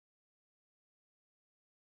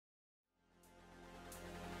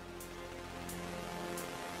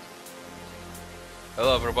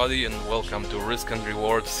Hello everybody and welcome to Risk and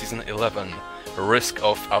Reward Season 11, Risk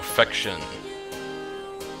of Affection.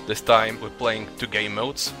 This time we're playing two game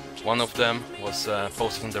modes. One of them was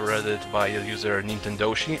posted on the Reddit by a user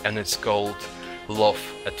Nintendoshi and it's called Love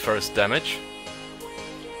at First Damage.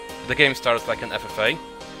 The game starts like an FFA.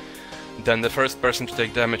 Then the first person to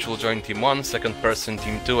take damage will join Team 1, second person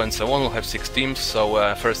Team 2 and so on. We'll have 6 teams,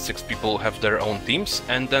 so first 6 people have their own teams,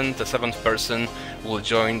 and then the 7th person will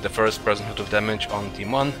join the first person who took damage on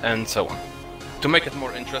Team 1 and so on. To make it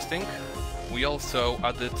more interesting, we also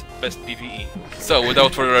added best PvE. So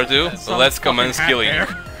without further ado, let's commence killing.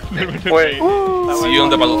 Wait. See you on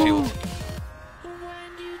the battlefield.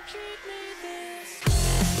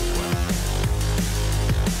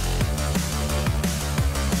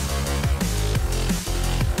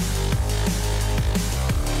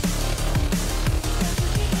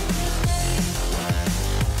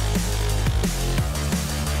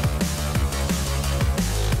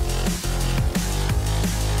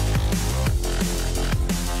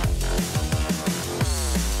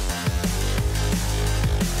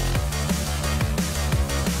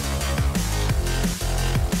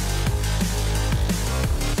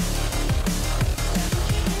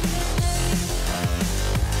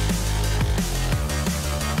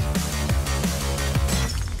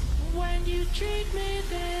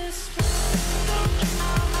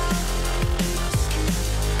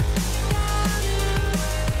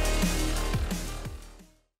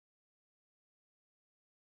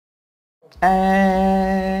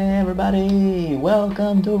 Hey everybody,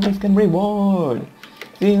 welcome to Risk and Reward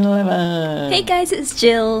Season 11. Hey guys, it's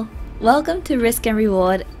Jill. Welcome to Risk and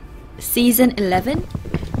Reward Season 11.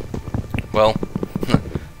 Well,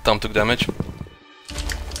 Tom took damage.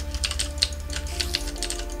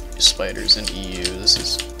 Spiders in EU, this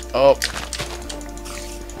is... Oh!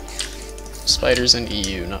 Spiders in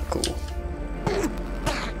EU, not cool.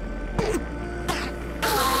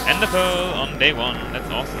 Enderpearl on day 1, that's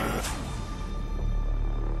awesome.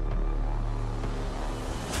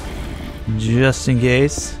 Just in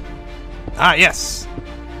case. Ah, yes!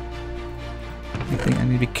 I think I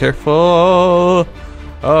need to be careful.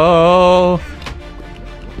 Oh!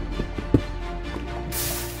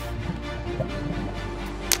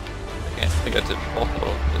 Okay, I got the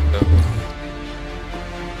portal.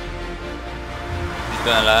 It's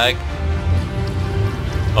gonna lag.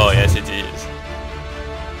 Oh yes it is.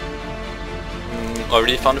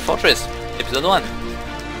 Already found the fortress. Episode 1.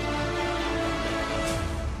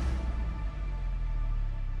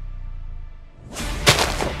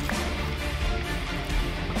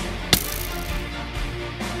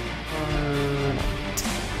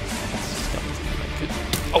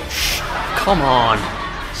 Oh, come on!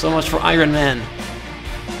 So much for Iron Man!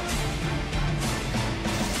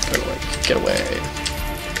 Get away, get away.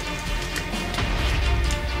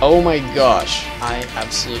 Oh my gosh, I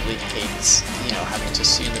absolutely hate, having to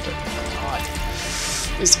see the... God.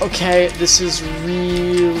 It's okay, this is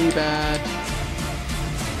really bad.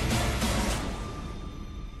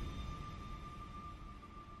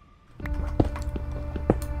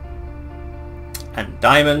 And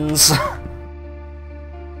diamonds!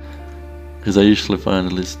 Because I usually find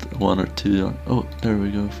at least 1 or 2 oh, there we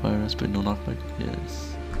go, fire has been no knockback,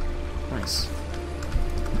 yes. Nice.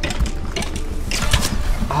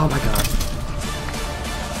 Oh my god.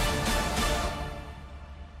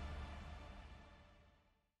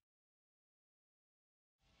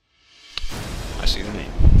 I see the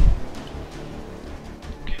name.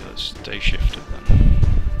 Okay, let's stay shifted then.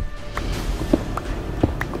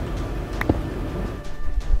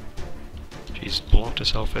 He's blocked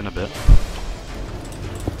himself in a bit.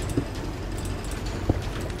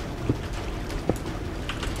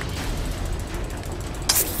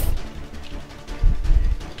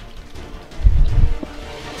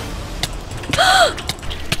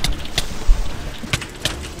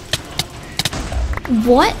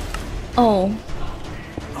 What? Oh.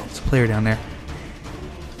 Oh, it's a player down there.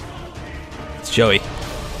 It's Joey.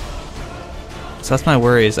 So that's my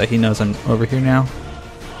worry, is that he knows I'm over here now.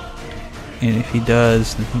 And if he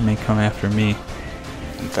does, then he may come after me.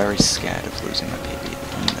 I'm very scared of losing my PB.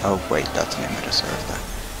 Oh wait, that's an image I served there.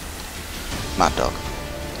 Mad Dog.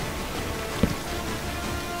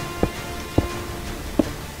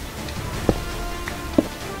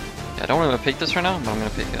 Yeah, I don't want to pick this right now, but I'm gonna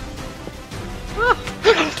pick it.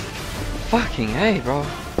 Fucking hey, bro.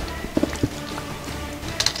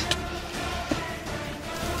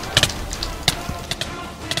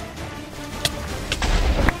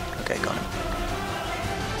 Okay, got him.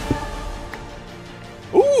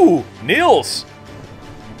 Ooh! Niels!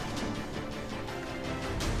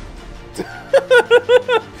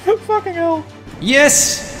 Fucking hell.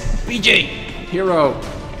 Yes! BJ! Hero!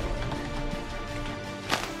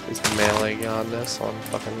 He's melee godness on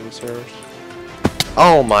fucking servers.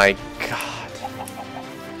 Oh my god.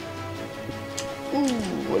 Ooh,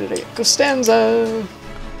 what did I get? Costanza!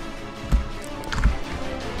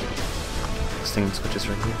 Stinging switches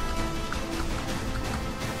right here.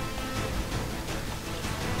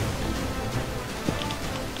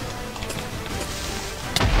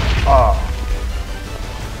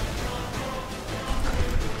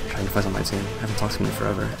 Trying to fight on my team. I haven't talked to him in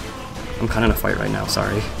forever. I'm kind of in a fight right now,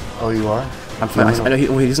 sorry. Oh, you are? I'm fighting. I know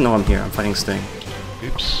he doesn't know I'm here. I'm fighting Sting.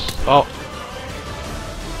 Oops. Oh.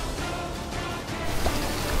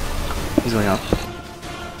 He's going up.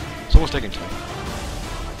 Someone's taking to me.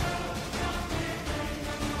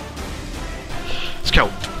 Let's go.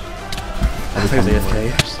 I think he's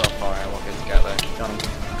AFK. So far, I won't get together. Got him.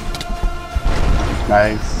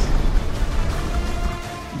 Nice.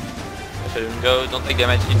 Shadoune, go. Don't take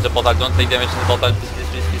damage in the portal. Don't take damage in the portal. Please,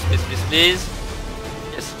 please, please, please, please, please.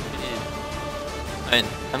 Yes, please. I mean,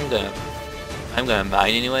 I'm gonna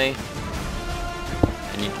mine anyway.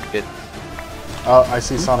 I need to get. Oh, I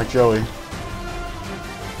see Sonic Joey.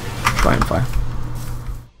 Fire and fire.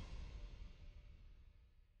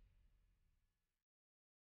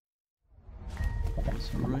 That's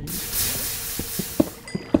right.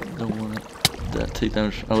 Don't want that take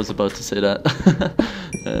damage. I was about to say that.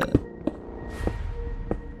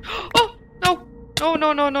 Oh no! No!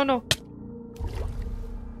 No! No! No! No!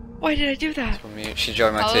 Why did I do that? For me, she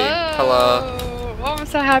joined my Hello. team. Hello. Oh, I'm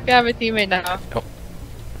so happy I have a teammate now.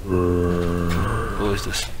 Who is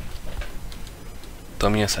this?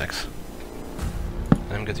 Tommy SX.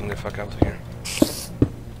 I'm getting the fuck out of here.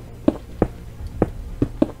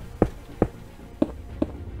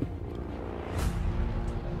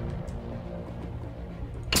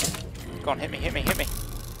 Go on, hit me, hit me, hit me.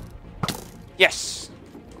 Yes!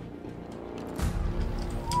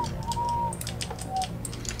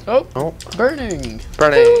 Oh, burning!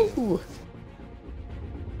 Burning! Woo.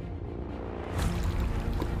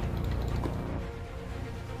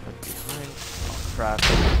 Oh, crap.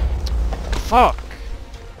 Fuck!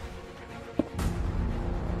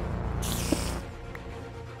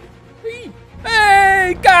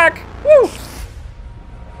 Hey, cock! Woo!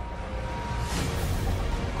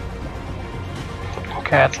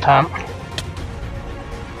 Okay, it's time.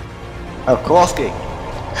 Oh, Kowalski!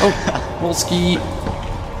 Oh, Wolski!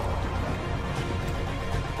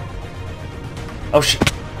 Oh shit.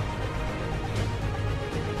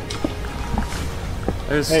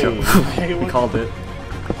 There's Hey, Joe. hey, We what- called it.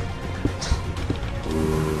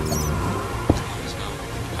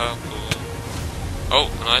 Purple. Oh,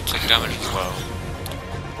 and I took damage as well.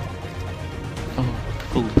 Oh,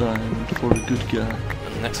 full diamond for a good guy.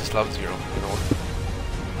 And Nexus Love 0, you know.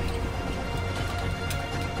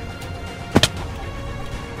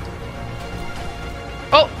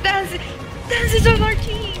 Oh, Dance is on our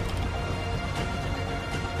team.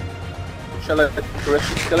 Shall I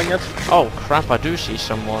risk killing it? Oh crap, I do see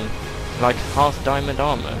someone. Like half diamond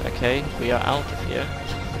armor, okay? We are out of here.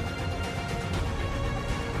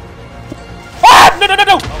 Ah! No, no, no,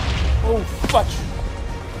 no! Oh, fudge.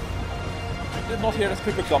 Did not hear this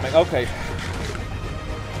creeper coming, okay.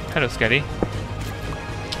 Hello, Sketty.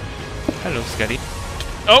 Hello, Sketty.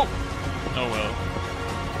 Oh! Oh well.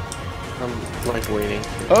 I'm like waiting.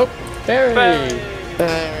 Oh, Barry!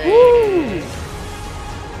 Barry! Woo!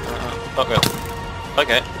 Okay.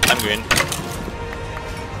 Okay, I'm green.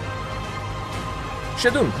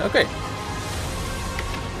 Shadoune, okay.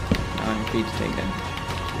 I'm free to take damage.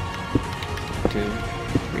 2,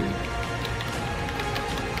 3.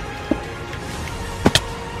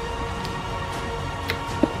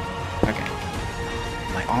 Okay.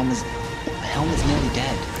 My arm is... The helm is nearly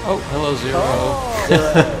dead. Oh, hello, Zero.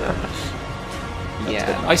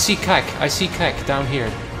 Yeah. I see Kek. I see Kek down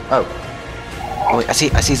here. Oh. Oh wait, I see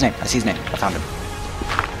his name. I see his name. I found him.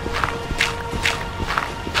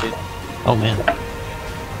 Oh man.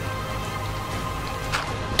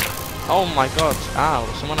 Oh my god, ow,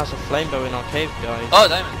 someone has a flame bow in our cave, guys. Oh,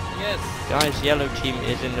 diamond, yes! Guys, yellow team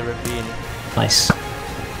is in the ravine. Nice.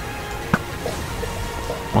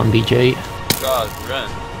 1 BJ. God,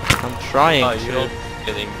 run. I'm trying Oh, to. you're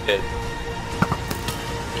Getting dead.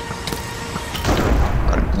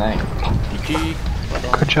 Got him. Nice. GG.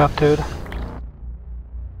 Good job, dude.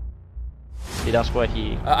 See, that's where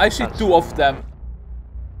he... I see 2 of them.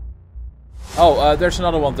 Oh, there's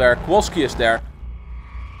another one there. Kowalski is there.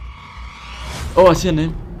 Oh, I see a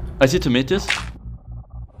name. I see Tomatoes.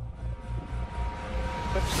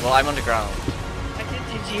 Well, I'm on the ground. I did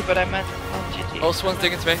GG, but I meant not GG. Oh, someone's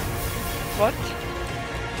taking to me. What?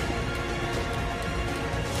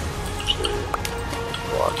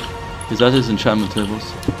 Is that his enchantment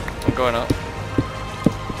tables? I'm going up.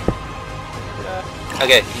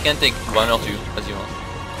 Okay, you can take 1 or 2 as you want.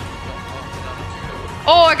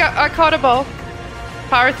 Oh, I caught a ball.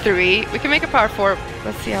 Power 3. We can make a power 4.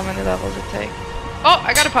 Let's see how many levels it takes. Oh,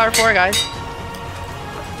 I got a power 4, guys.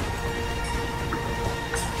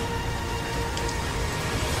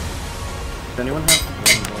 Does anyone have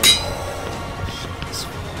one more?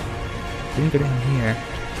 Didn't go down here.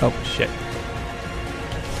 Oh shit.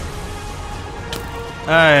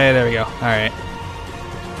 Alright, there we go. Alright.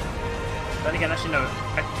 Then again, actually no.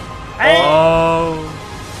 Oh!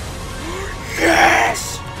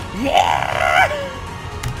 Yes! Yeah!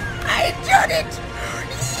 I done it!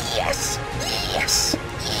 Yes! Yes!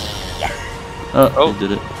 Oh, he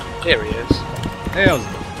did it. There he is. Hey,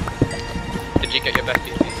 Did you get your best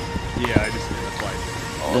PP? yeah, I just did. That's why.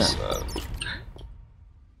 Awesome.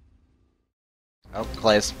 Oh,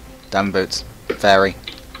 players. Down boots. Fairy.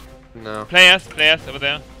 No. Players over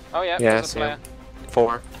there. Oh yeah, Yeah, I there's a see player. him.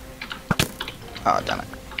 4. Oh, damn it.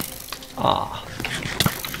 Ah.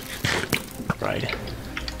 Right.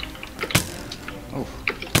 Oh.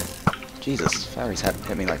 Jesus, fairies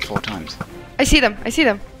hit me like 4 times. I see them. I see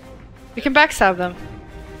them. We can backstab them.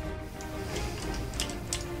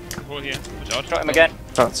 Hold here. Watch out. Shot him again.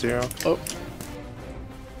 Not 0. Oh.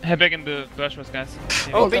 Head back in the brush was, guys.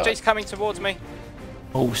 Oh, God. BJ's coming towards me.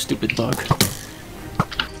 Oh, stupid bug.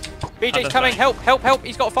 BJ's coming. Help! Help! Help!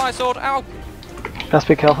 He's got a fire sword. Ow! Just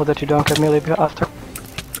be careful that you don't get melee after.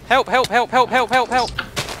 Help! Help! Help! Help! Help! Help! Help!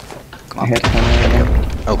 Come on.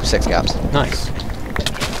 Oh, 6 gaps. Nice.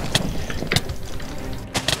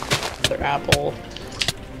 Their apple.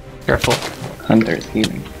 Careful. Hunter is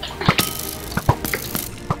healing.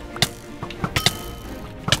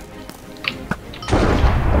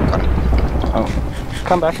 Oh.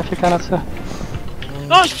 Come back if you cannot see.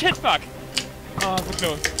 Oh shit, fuck! Oh, we're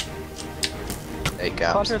close. 8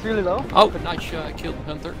 gaps. Hunter is really low. Oh, nice shot. Killed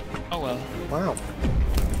Hunter. Oh well. Wow.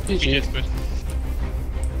 GG. That's good.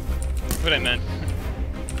 What I meant.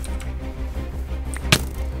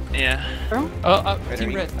 Yeah.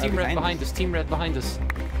 Team red behind us. Team red behind us.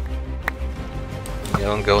 You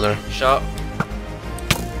don't go there. Shot.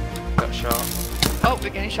 Got shot. Oh, we're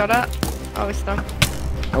getting shot at. Oh, it's stuck.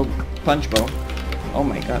 Oh, punch bow. Oh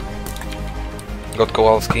my god. Got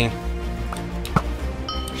Kowalski.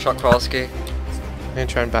 Shot Kowalski. I'm gonna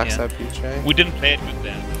try and backstab BJ. We didn't play it good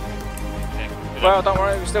then. Well, don't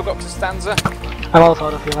worry. We've still got Costanza. I'm also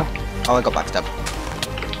out of healing. Oh, I got backstab.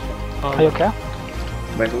 Are you okay?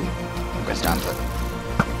 By who? Go stand it.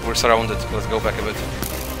 We're surrounded. Let's go back a bit.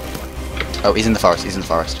 Oh, he's in the forest. He's in the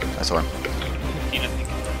forest. I saw him.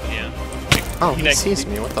 Yeah. Oh, he sees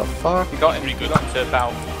me. What the fuck? We got him. We got him to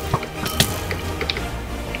about.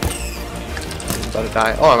 I'm about to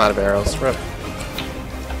die. Oh, I'm out of arrows. Rip.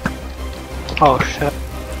 Oh shit.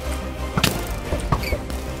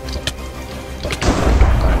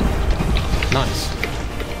 Nice.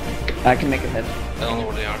 I can make a hit. I don't know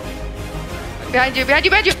where they are. Behind you, behind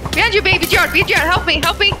you, behind you! Behind you, baby Jared! Baby Jared, help me!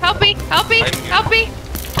 Help me! Help me! Help me! Help me!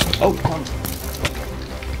 Oh, come.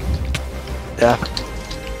 Yeah.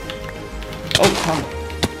 Oh, come.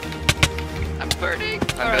 I'm burning!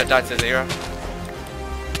 I'm gonna die to 0.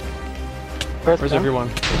 Where's everyone?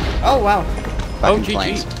 Oh, wow. Back Oh, in GG.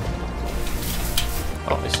 flames.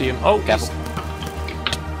 Oh, I see him. Oh, Careful.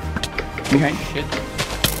 Behind. Shit.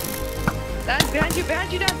 Dan, behind you,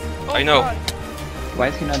 Dan! Oh, I know. God. Why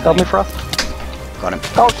is he not Help me, dying? Frost. Got him.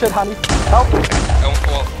 Oh shit, honey. Help! Don't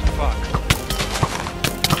fall. Fuck.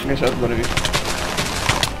 Nice shot, one of you.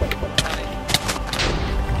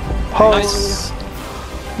 Holy. Nice.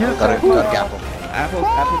 Got a gapple.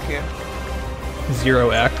 Apple's here.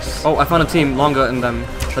 0x. Oh, I found a team. Longa and them.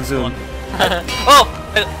 Shadoune. Oh!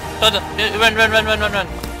 Run!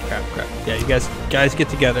 Crap. Yeah, you guys get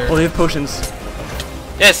together. Oh, they have potions.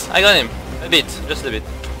 Yes, I got him. A bit. Just a bit.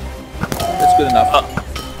 That's good enough.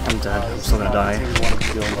 I'm dead. I'm still gonna die.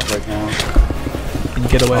 Right now. Can you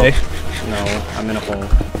get away? No, I'm in a hole.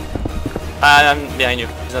 I'm behind you.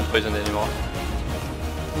 He's not poisoned anymore.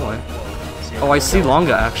 What? Oh, I see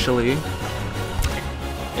Longa actually.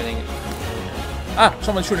 Getting. Ah,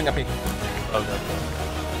 someone's shooting at me. Oh god.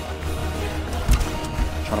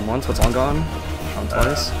 Shot him once. What's Longa on? Shot him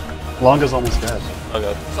twice. Longa's almost dead. Oh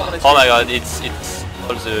god. Oh my god, it's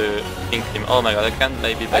all the pink team. Oh my god, I can't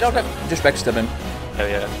maybe backstab. I don't have. Just backstab him. Oh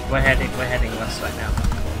yeah. We're heading west right now.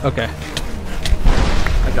 Okay.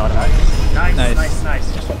 I got him.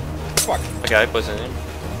 Nice. Just fuck. Okay, I poisoned him.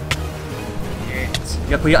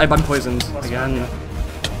 Yep, I'm poisoned again.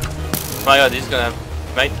 Oh my god, he's gonna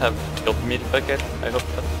might have killed me the bucket. I hope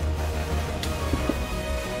not.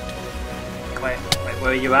 Wait.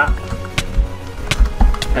 Where are you at?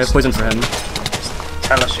 I have poison for him.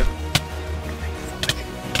 Tell us.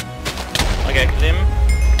 Okay, kill him.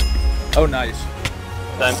 Oh, nice.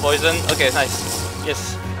 Then poison. Okay, nice.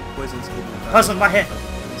 Yes. Poison's good. Person right here.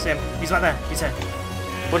 See him. He's right there. He's here.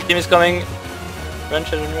 Full team is coming. Run,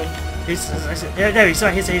 Shadoune, run. He's yeah, no, he's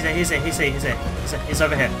right. He's here. He's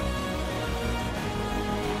over here.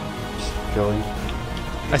 Going.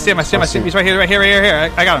 I see him. He's right here.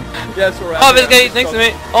 I got him. Yes, we're Oh, this guy is next to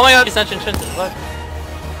me. Oh my god, he's not enchanted. What?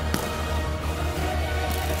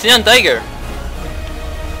 It's Neon Tiger.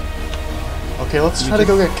 Okay, let's try to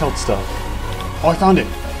go get killed stuff. Oh, I found it.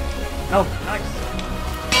 Oh, nice.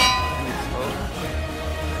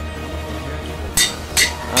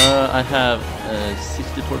 I have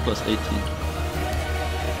 64 plus 18.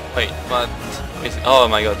 Wait, what? Oh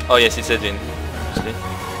my god. Oh yes, it's Edwin. Actually.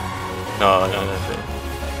 No.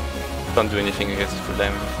 Can't do anything against full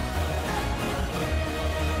damage.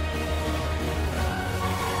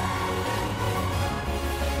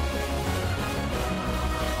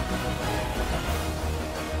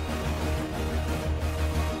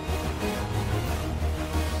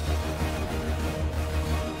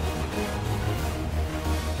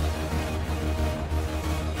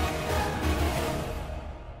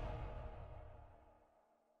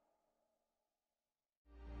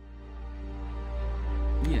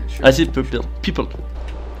 Yeah, sure. I see people.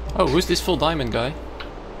 Oh, who's this full diamond guy?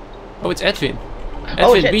 Oh, it's Edwin.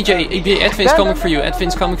 Oh, Edwin, BJ, Edwin's coming for you.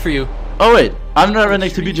 Edwin's coming for you. Oh wait, I'm not right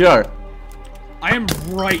next to BGR. I am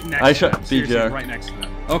right next I to shot them. Seriously, BGR. right next to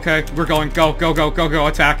them. Okay, we're going. Go,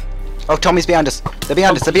 attack. Oh, Tommy's behind us. They're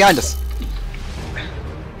behind us.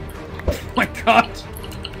 Oh my god.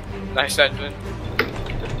 Nice, Edwin.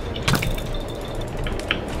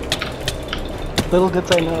 Little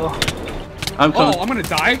did I know. I'm coming. Oh, I'm gonna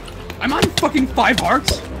die. I'm on fucking 5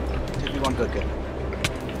 hearts. 2v1, good.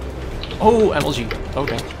 Oh, MLG.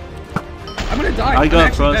 Okay. I'm gonna die. I got I'm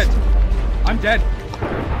actually frost. dead. I'm dead.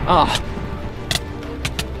 Ah.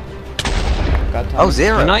 Oh,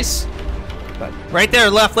 0. Nice. Right there,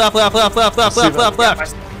 left. Oh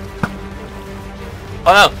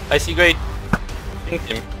no, I see great. Pink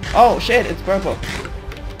team. Oh shit, it's purple.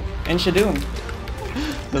 And Shadoune.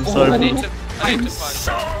 I'm sorry. I need to find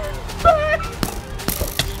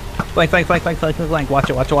Blank. Watch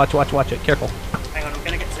it. Careful. Hang on, I'm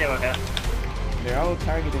gonna get 0 here. They're all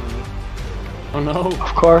targeting me. Oh no.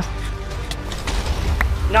 Of course.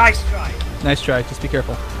 Nice try. Nice try. Just be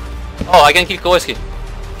careful. Oh, I can kill Kowalski.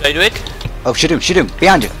 Should I do it? Oh, Shadoune,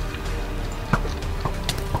 behind you.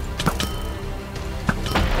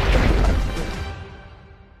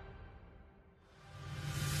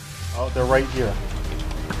 Oh, they're right here.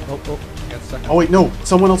 Oh. Got stuck. Oh wait, no,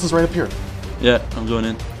 someone else is right up here. Yeah, I'm going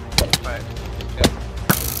in. Right.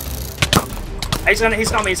 He's got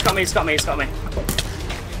me.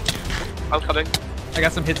 I'm coming. I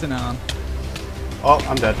got some hits in on. Oh,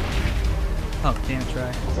 I'm dead. Oh, damn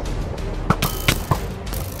try.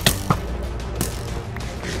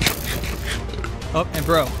 Oh, and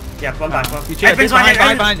bro. Yeah, one back. You check.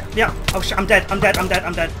 Behind. Yeah. Oh shit, I'm dead. I'm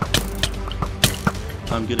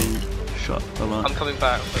getting shot a lot. I'm coming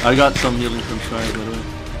back. I got some healing from Shy, by the way.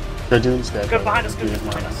 Shadoune's dead. Good behind us.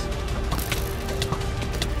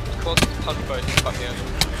 Close to punch both. Fuck the other.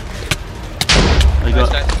 I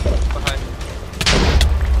got. Behind.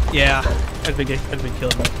 Yeah. Edwin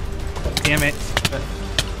killed me. Damn it.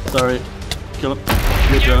 Sorry. Kill him.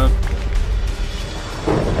 Good job.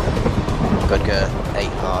 Good. 8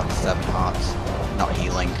 hearts, 7 hearts. Not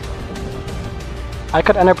healing. I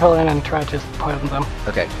could enter pearl in and try to poison them.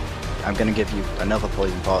 Okay. I'm gonna give you another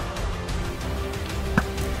poison pot.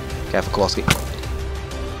 Careful, Kowalski.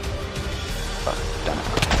 Fuck, damn it.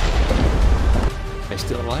 Are you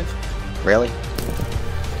still alive? Really?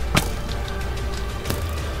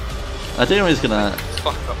 I think he's gonna. It's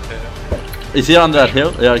fucked up here. Is he on that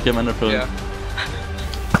hill? Yeah, I came under for him. Yeah.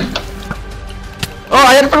 Oh,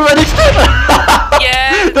 I had it from my next time!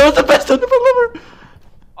 Yeah! That was the best under ever!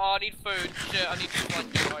 Oh, I need food. Shit, I need to like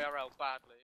IRL badly.